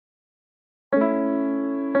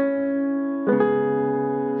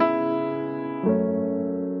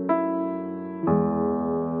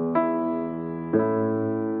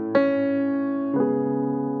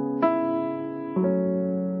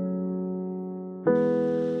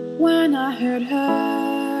When I heard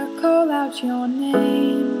her call out your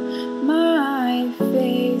name, my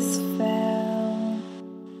face fell.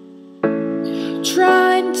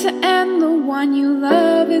 Trying to end the one you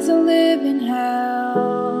love is a living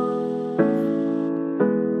hell.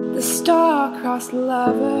 The star-crossed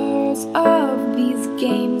lovers of these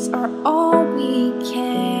games are all we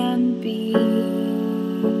can be.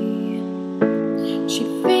 She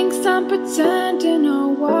thinks I'm pretending, oh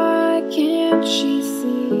why can't she see?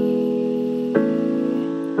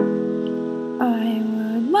 I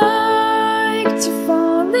would like to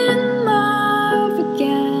fall in love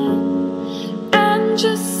again and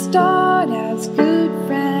just start as good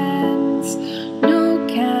friends. No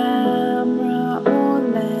camera or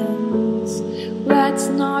lens, let's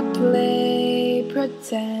not play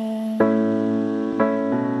pretend.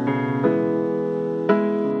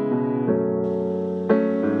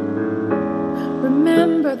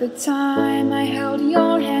 Remember the time I held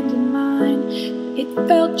your hand in mine? It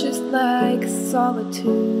felt just like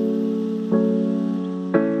solitude,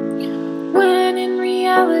 when in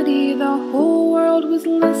reality the whole world was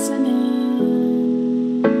listening.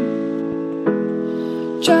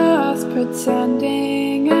 Just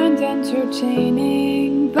pretending and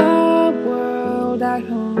entertaining the world at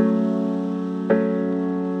home.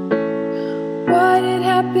 Why it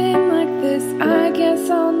happened like this, I guess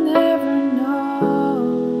I'll never know.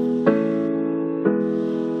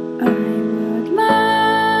 I would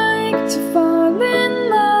like to fall in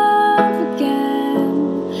love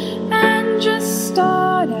again and just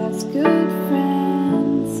start as good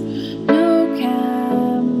friends. No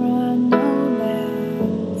camera, no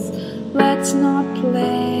lens, let's not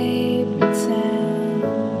play pretend.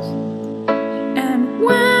 And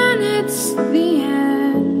when it's the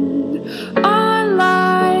end, our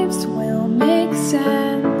lives will make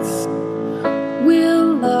sense.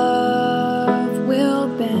 We'll love, we'll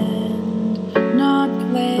bend, not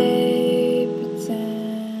play pretend.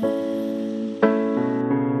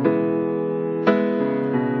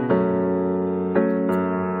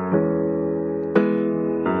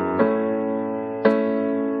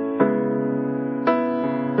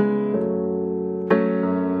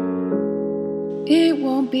 It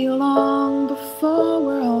won't be long before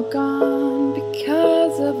we're all gone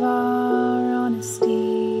because of our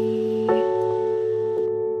honesty.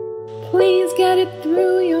 Please get it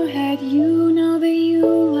through your head, you know